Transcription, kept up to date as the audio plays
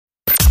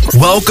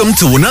Welcome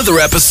to another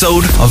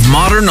episode of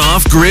Modern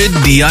Off-Grid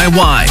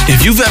DIY.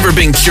 If you've ever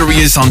been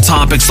curious on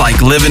topics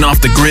like living off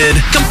the grid,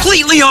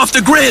 completely off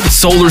the grid,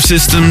 solar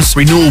systems,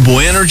 renewable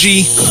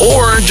energy,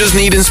 or just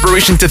need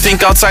inspiration to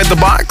think outside the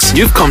box,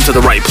 you've come to the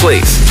right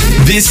place.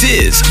 This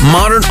is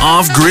Modern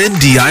Off-Grid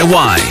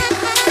DIY.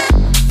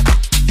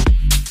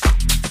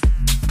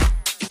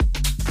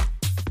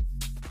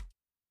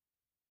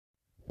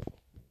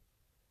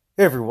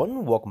 Hey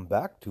everyone, welcome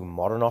back to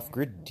Modern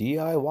Off-Grid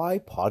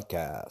DIY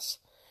Podcast.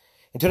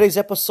 In today's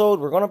episode,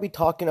 we're going to be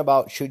talking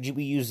about should you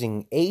be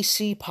using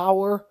AC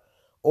power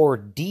or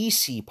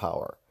DC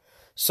power.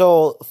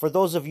 So for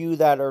those of you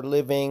that are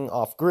living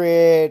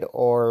off-grid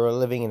or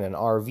living in an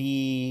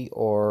RV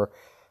or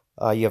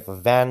you have a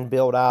van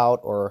built out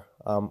or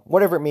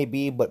whatever it may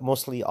be, but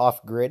mostly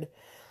off-grid,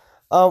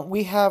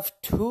 we have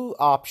two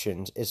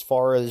options as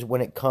far as when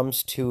it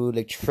comes to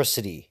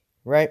electricity,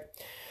 right?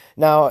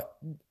 Now,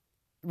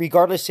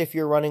 regardless if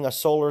you're running a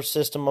solar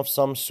system of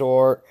some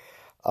sort,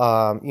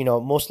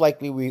 most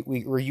likely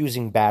we're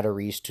using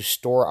batteries to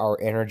store our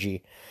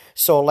energy.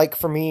 So like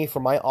for me, for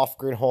my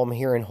off-grid home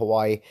here in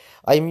Hawaii,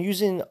 I'm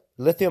using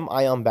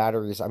lithium-ion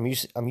batteries. I'm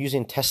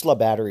using Tesla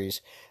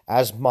batteries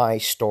as my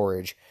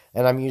storage,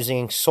 and I'm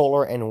using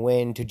solar and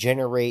wind to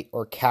generate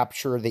or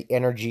capture the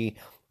energy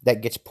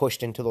that gets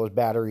pushed into those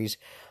batteries.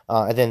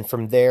 And then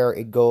from there,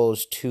 it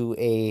goes to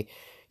a,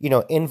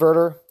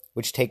 inverter,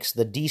 which takes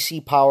the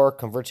DC power,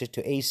 converts it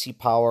to AC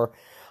power,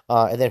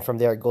 and then from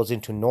there it goes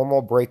into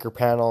normal breaker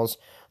panels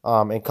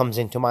and comes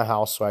into my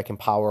house so I can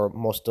power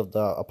most of the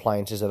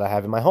appliances that I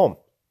have in my home.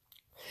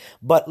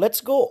 But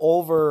let's go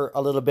over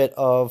a little bit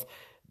of,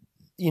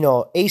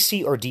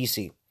 AC or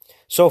DC.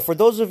 So for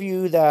those of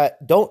you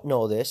that don't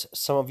know this,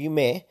 some of you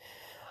may,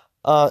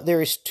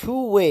 there is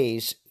two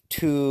ways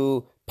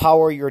to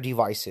power your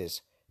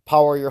devices,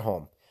 power your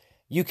home.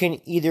 You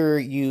can either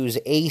use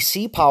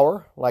AC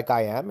power, like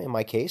I am in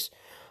my case,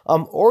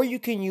 or you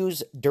can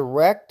use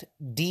direct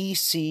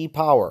DC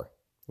power.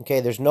 Okay,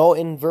 there's no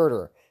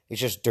inverter.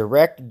 It's just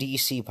direct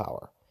DC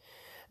power.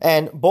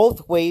 And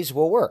both ways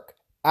will work.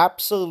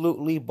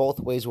 Absolutely both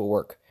ways will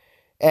work.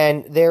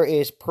 And there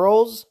is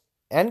pros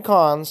and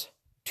cons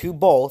to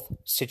both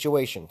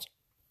situations.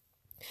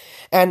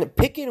 And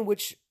picking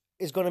which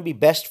is going to be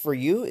best for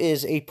you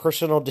is a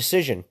personal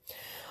decision.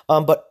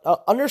 But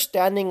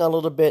understanding a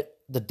little bit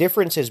the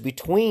differences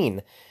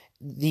between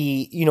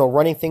the,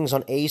 running things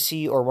on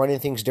AC or running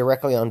things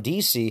directly on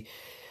DC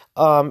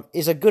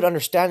is a good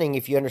understanding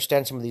if you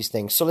understand some of these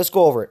things. So let's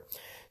go over it.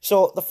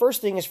 So the first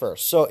thing is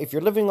first. So if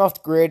you're living off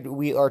the grid,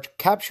 we are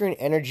capturing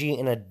energy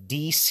in a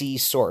DC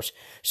source.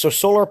 So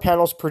solar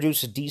panels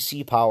produce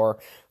DC power.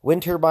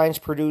 Wind turbines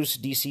produce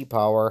DC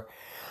power.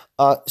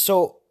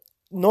 So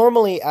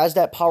normally as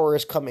that power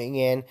is coming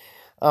in,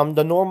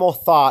 the normal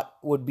thought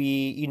would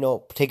be,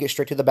 take it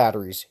straight to the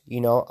batteries,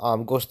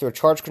 goes through a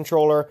charge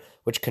controller,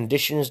 which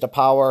conditions the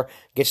power,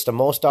 gets the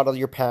most out of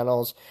your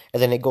panels,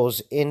 and then it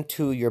goes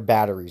into your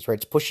batteries, right?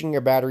 It's pushing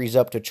your batteries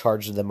up to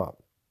charge them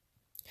up.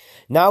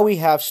 Now we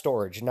have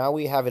storage. Now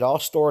we have it all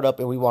stored up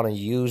and we want to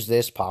use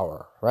this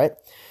power, right?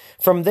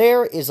 From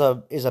there is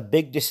a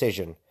big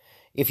decision.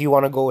 If you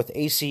want to go with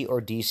AC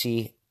or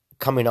DC,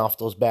 coming off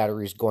those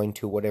batteries, going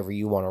to whatever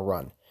you want to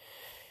run.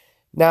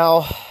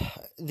 Now,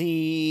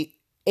 the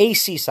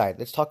AC side.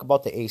 Let's talk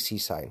about the AC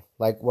side,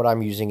 like what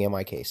I'm using in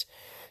my case.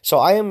 So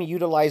I am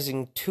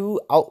utilizing two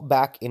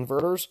Outback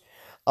inverters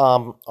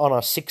on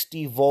a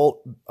 60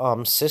 volt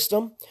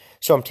system.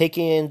 So I'm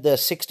taking in the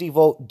 60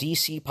 volt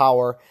DC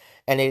power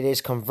and it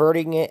is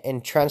converting it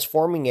and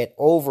transforming it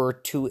over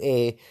to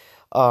a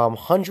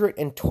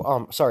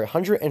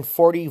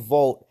 140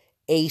 volt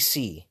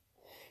AC.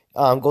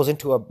 Goes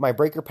into my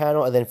breaker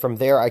panel, and then from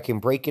there I can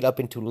break it up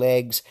into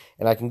legs,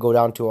 and I can go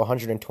down to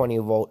 120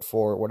 volt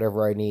for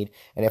whatever I need.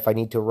 And if I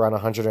need to run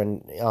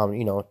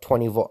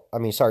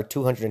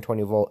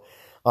 220 volt,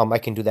 I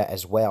can do that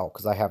as well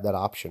because I have that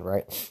option,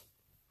 right?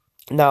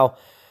 Now,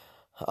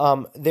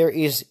 there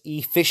is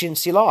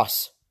efficiency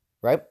loss,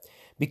 right?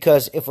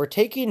 Because if we're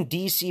taking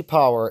DC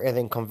power and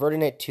then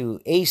converting it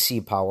to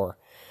AC power,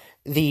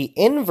 the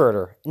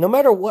inverter, no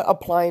matter what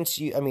appliance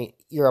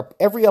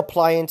every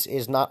appliance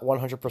is not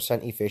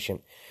 100%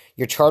 efficient.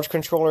 Your charge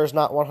controller is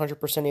not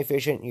 100%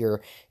 efficient. Your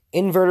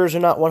inverters are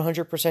not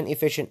 100%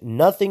 efficient.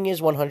 Nothing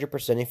is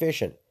 100%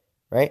 efficient,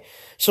 right?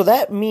 So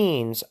that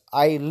means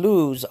I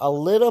lose a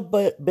little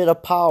bit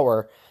of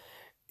power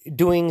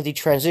doing the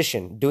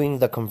transition, doing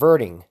the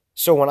converting.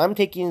 So when I'm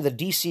taking the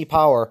DC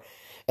power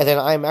and then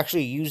I'm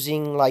actually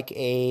using like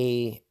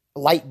a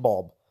light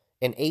bulb,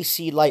 an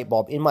AC light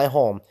bulb in my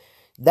home,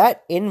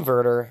 that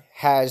inverter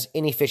has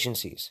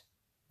inefficiencies,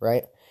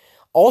 right?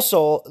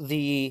 Also,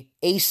 the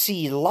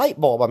AC light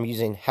bulb I'm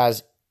using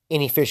has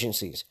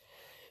inefficiencies.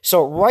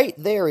 So right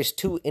there is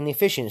two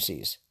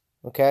inefficiencies,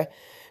 okay?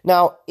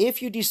 Now,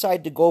 if you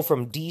decide to go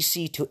from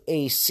DC to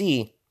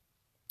AC,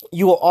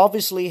 you will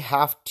obviously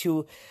have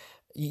to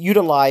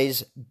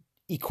utilize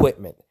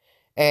equipment.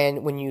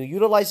 And when you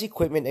utilize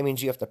equipment, that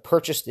means you have to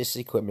purchase this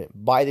equipment,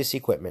 buy this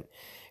equipment.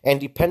 And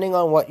depending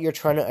on what you're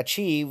trying to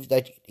achieve,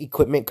 that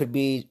equipment could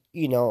be,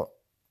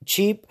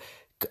 cheap,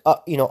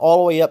 all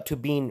the way up to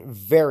being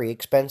very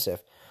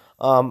expensive.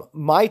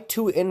 My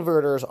 2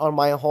 inverters on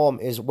my home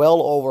is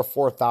well over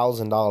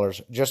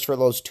 $4,000 just for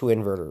those 2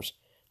 inverters.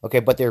 Okay,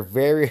 but they're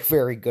very,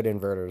 very good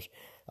inverters.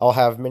 I'll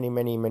have many,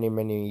 many, many,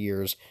 many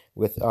years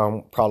with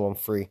problem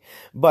free.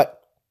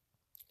 But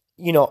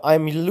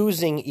I'm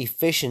losing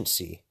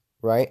efficiency,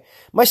 right?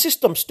 My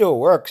system still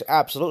works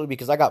absolutely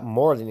because I got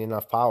more than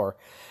enough power.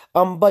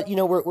 But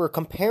we're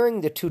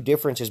comparing the 2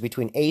 differences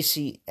between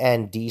AC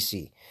and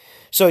DC.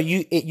 So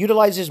it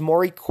utilizes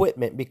more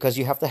equipment because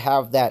you have to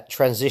have that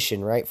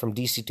transition, right, from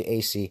DC to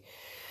AC.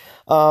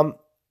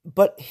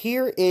 But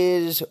here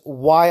is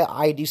why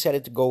I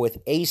decided to go with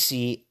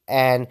AC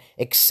and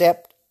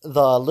accept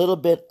the little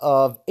bit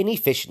of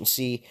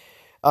inefficiency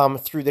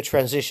through the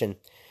transition.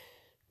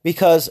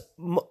 Because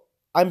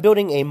I'm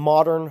building a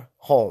modern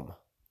home,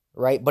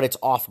 right, but it's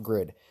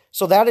off-grid.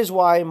 So that is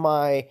why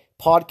my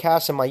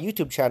podcast and my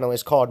YouTube channel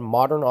is called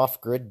Modern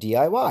Off-Grid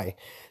DIY.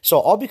 So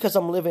all because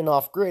I'm living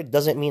off-grid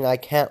doesn't mean I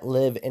can't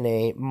live in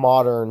a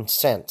modern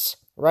sense,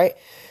 right?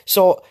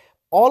 So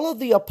all of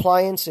the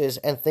appliances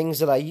and things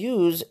that I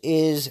use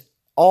is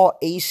all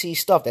AC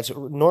stuff that's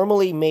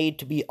normally made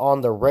to be on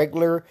the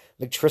regular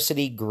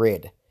electricity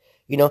grid.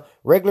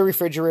 Regular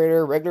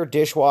refrigerator, regular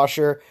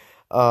dishwasher,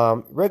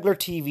 regular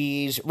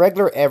TVs,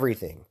 regular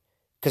everything,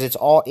 because it's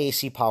all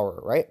AC power,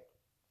 right?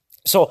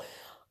 So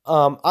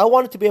I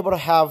wanted to be able to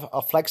have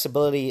a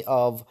flexibility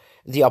of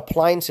the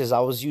appliances I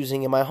was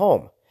using in my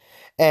home.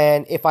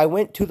 And if I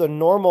went to the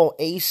normal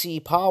AC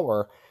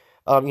power,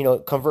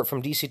 convert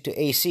from DC to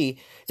AC,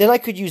 then I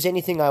could use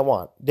anything I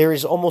want. There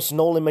is almost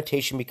no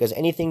limitation because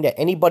anything that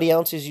anybody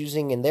else is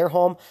using in their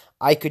home,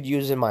 I could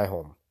use in my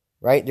home,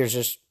 right? There's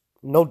just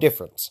no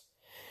difference.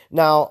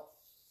 Now,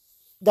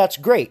 that's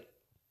great.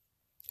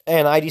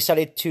 And I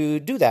decided to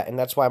do that. And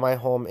that's why my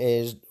home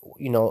is,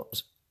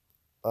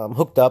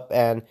 hooked up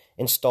and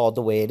installed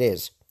the way it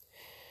is.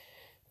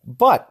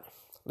 But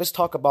let's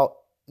talk about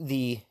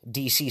the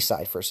DC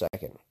side for a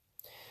second.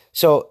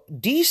 So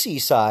DC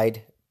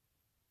side,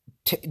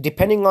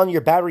 depending on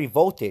your battery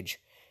voltage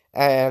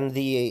and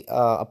the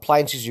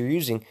appliances you're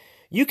using,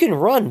 you can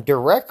run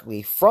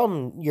directly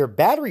from your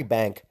battery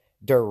bank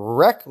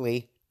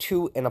directly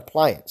to an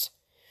appliance.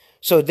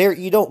 So there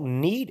you don't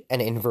need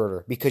an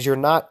inverter because you're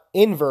not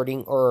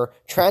inverting or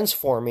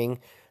transforming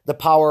the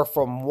power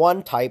from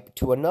one type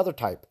to another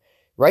type,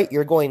 right?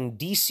 You're going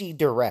DC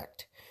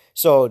direct.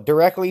 So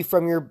directly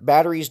from your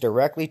batteries,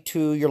 directly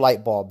to your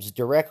light bulbs,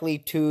 directly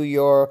to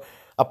your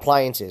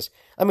appliances.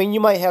 I mean, you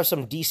might have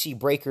some DC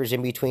breakers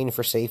in between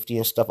for safety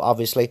and stuff,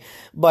 obviously,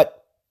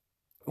 but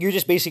you're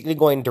just basically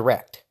going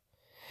direct.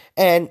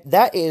 And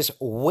that is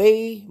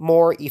way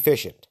more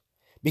efficient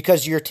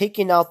because you're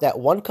taking out that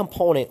one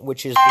component,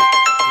 which is the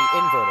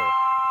inverter.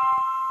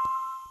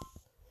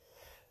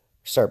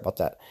 Sorry about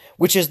that.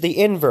 Which is the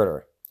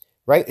inverter,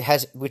 right?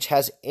 Which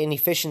has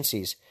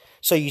inefficiencies.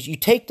 So you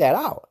take that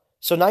out.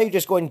 So now you're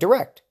just going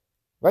direct,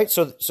 right?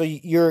 So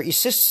your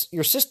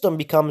system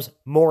becomes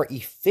more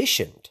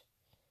efficient,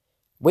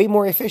 way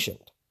more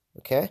efficient,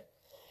 okay?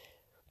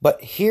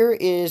 But here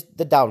is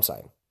the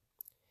downside.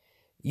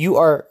 You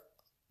are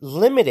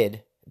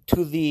limited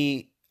to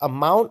the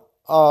amount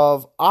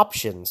of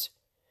options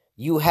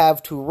you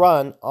have to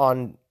run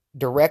on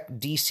direct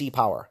DC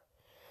power.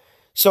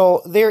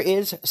 So there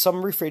is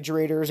some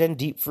refrigerators and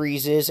deep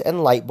freezes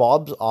and light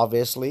bulbs,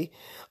 obviously,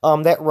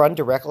 that run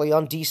directly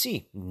on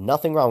DC.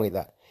 Nothing wrong with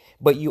that.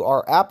 But you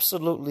are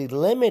absolutely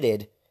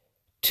limited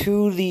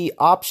to the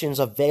options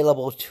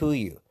available to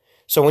you.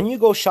 So when you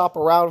go shop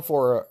around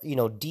for,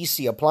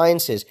 DC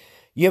appliances,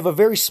 you have a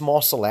very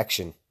small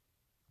selection.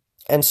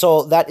 And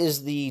so that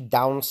is the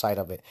downside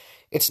of it.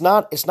 It's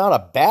not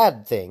a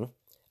bad thing.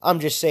 I'm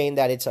just saying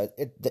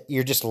that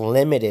you're just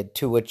limited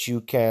to what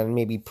you can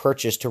maybe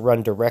purchase to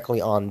run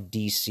directly on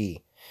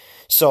DC.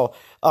 So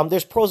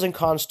there's pros and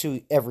cons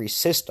to every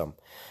system.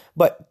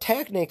 But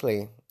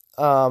technically,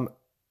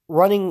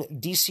 running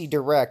DC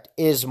direct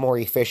is more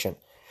efficient.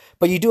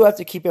 But you do have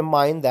to keep in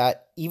mind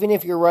that even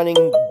if you're running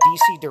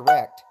DC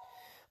direct,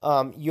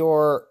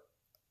 your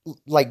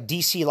like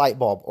DC light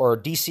bulb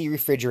or DC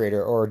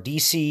refrigerator or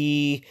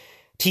DC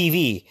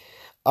TV,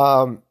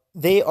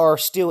 they are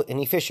still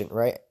inefficient,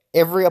 right?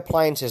 Every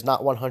appliance is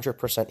not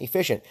 100%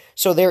 efficient.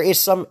 So there is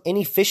some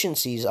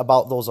inefficiencies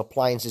about those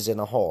appliances in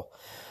a whole.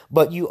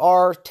 But you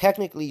are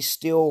technically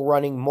still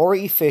running more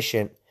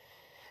efficient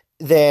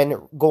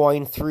than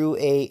going through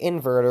a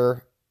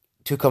inverter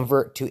to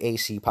convert to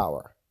AC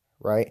power,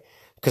 right?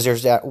 Because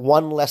there's that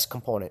one less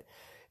component.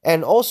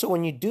 And also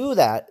when you do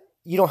that,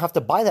 you don't have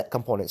to buy that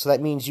component. So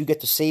that means you get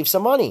to save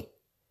some money,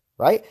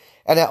 right?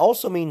 And that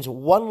also means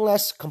one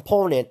less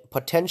component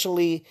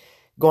potentially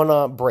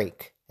gonna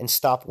break and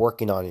stop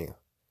working on you,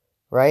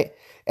 right?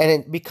 And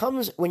it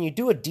becomes, when you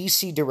do a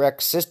DC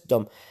direct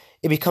system,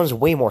 it becomes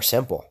way more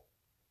simple.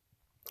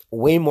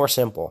 Way more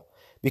simple.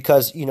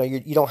 Because, you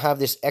don't have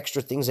this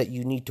extra things that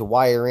you need to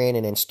wire in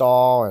and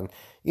install and,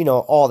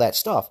 all that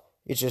stuff.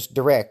 It's just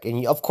direct.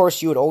 And of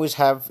course, you would always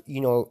have,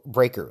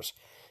 breakers.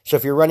 So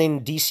if you're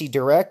running DC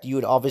direct, you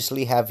would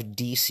obviously have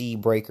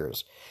DC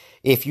breakers.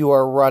 If you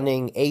are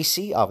running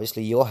AC,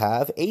 obviously you'll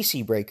have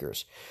AC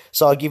breakers.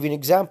 So I'll give you an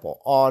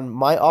example. On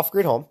my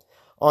off-grid home,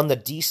 on the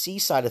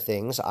DC side of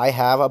things, I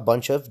have a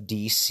bunch of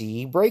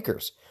DC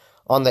breakers.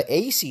 On the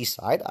AC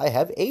side, I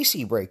have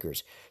AC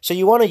breakers. So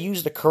you want to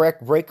use the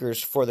correct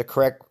breakers for the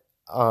correct,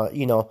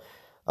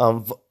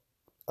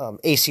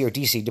 AC or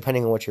DC,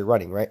 depending on what you're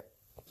running, right?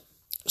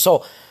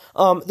 So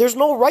there's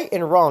no right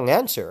and wrong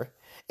answer.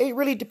 It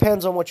really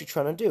depends on what you're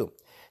trying to do.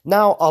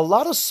 Now, a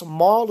lot of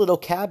small little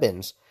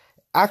cabins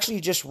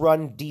actually just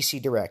run DC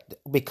direct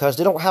because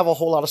they don't have a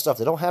whole lot of stuff.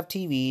 They don't have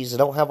TVs. They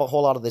don't have a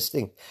whole lot of this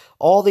thing.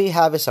 All they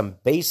have is some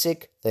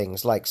basic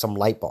things like some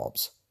light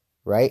bulbs,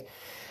 right?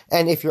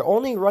 And if you're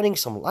only running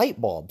some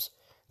light bulbs,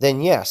 then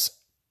yes,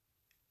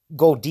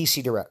 go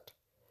DC direct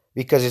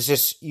because it's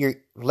just you're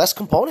less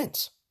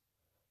components,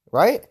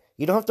 right?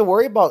 You don't have to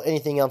worry about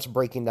anything else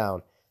breaking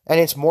down,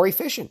 and it's more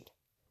efficient.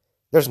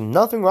 There's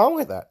nothing wrong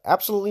with that.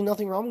 Absolutely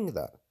nothing wrong with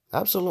that.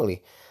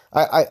 Absolutely.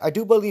 I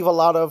do believe a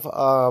lot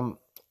of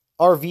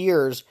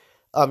RVers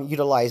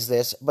utilize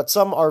this, but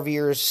some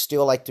RVers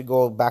still like to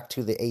go back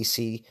to the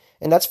AC,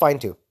 and that's fine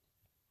too.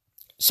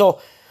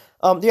 So,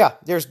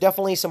 there's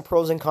definitely some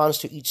pros and cons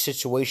to each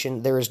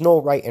situation. There is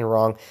no right and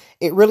wrong.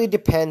 It really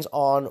depends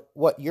on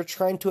what you're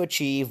trying to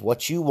achieve,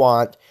 what you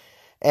want,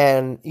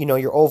 and,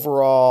 your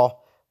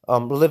overall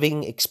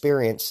living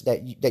experience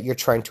that you're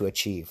trying to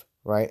achieve,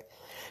 right?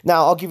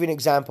 Now, I'll give you an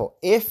example.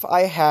 If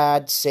I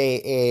had,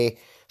 say, a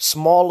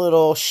small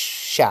little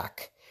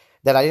shack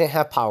that I didn't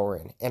have power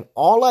in, and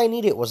all I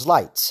needed was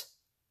lights,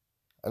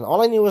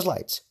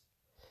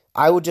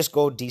 I would just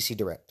go DC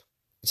direct.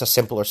 It's a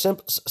simpler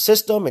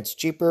system. It's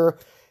cheaper,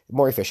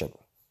 more efficient,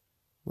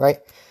 right?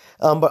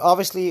 But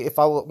obviously, if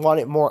I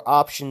wanted more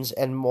options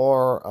and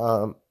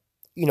more,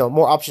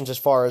 more options as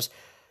far as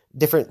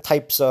different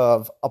types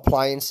of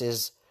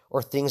appliances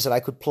or things that I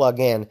could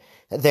plug in,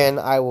 then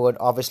I would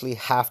obviously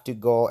have to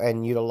go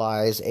and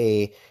utilize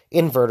a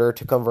inverter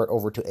to convert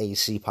over to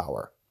AC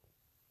power.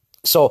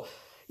 So,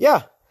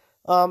 yeah,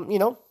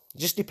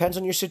 just depends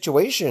on your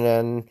situation.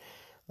 And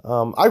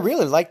I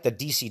really like the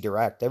DC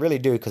direct. I really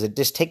do, because it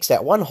just takes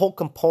that one whole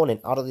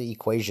component out of the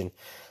equation.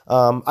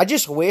 I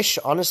just wish,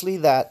 honestly,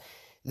 that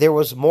there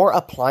was more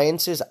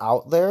appliances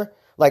out there,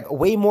 like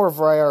way more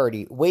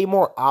variety, way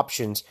more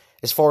options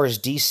as far as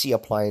DC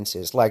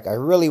appliances. Like, I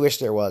really wish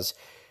there was.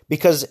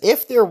 Because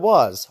if there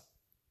was,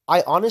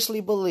 I honestly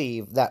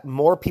believe that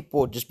more people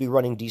would just be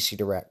running DC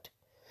direct.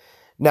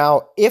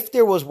 Now, if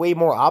there was way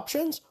more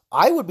options,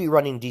 I would be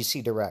running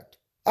DC direct.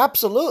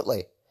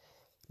 Absolutely.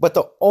 But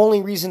the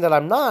only reason that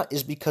I'm not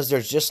is because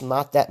there's just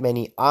not that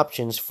many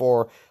options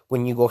for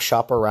when you go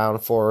shop around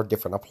for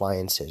different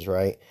appliances,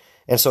 right?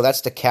 And so that's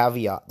the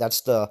caveat.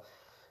 That's the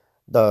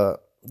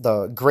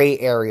gray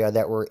area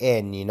that we're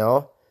in,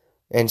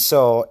 And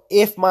so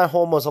if my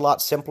home was a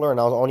lot simpler and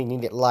I only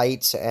needed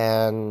lights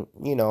and,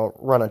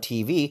 run a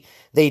TV,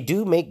 they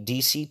do make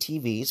DC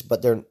TVs,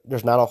 but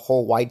there's not a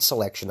whole wide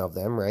selection of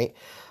them, right?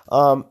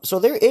 So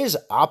there is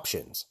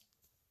options,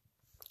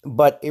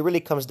 but it really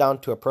comes down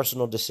to a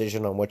personal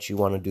decision on what you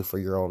want to do for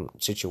your own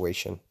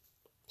situation.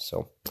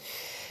 So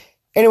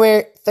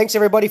anyway, thanks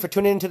everybody for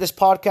tuning into this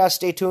podcast.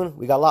 Stay tuned.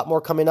 We got a lot more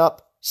coming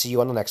up. See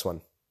you on the next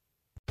one.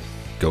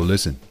 Go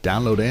listen,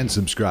 download, and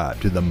subscribe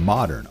to the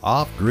Modern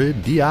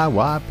Off-Grid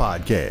DIY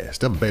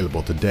podcast,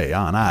 available today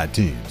on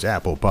iTunes,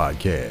 Apple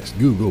Podcasts,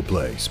 Google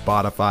Play,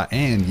 Spotify,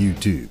 and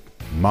YouTube.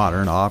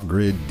 Modern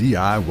Off-Grid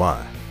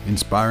DIY,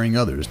 inspiring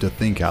others to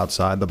think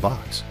outside the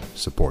box.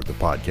 Support the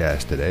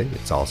podcast today.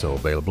 It's also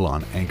available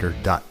on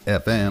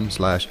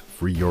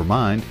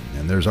anchor.fm/freeyourmind,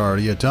 and there's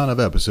already a ton of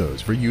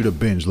episodes for you to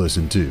binge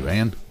listen to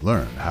and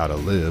learn how to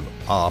live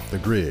off the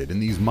grid in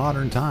these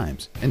modern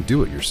times and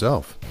do it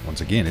yourself.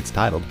 Once again, it's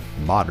titled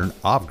Modern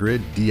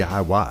Off-Grid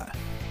DIY.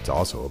 It's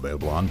also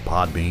available on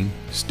Podbean,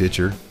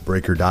 Stitcher,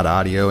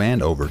 Breaker.audio,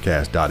 and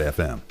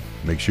Overcast.fm.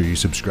 Make sure you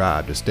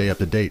subscribe to stay up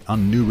to date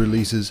on new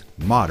releases.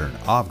 Modern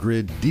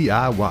Off-Grid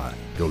DIY.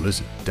 Go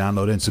listen,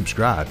 download, and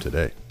subscribe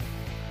today.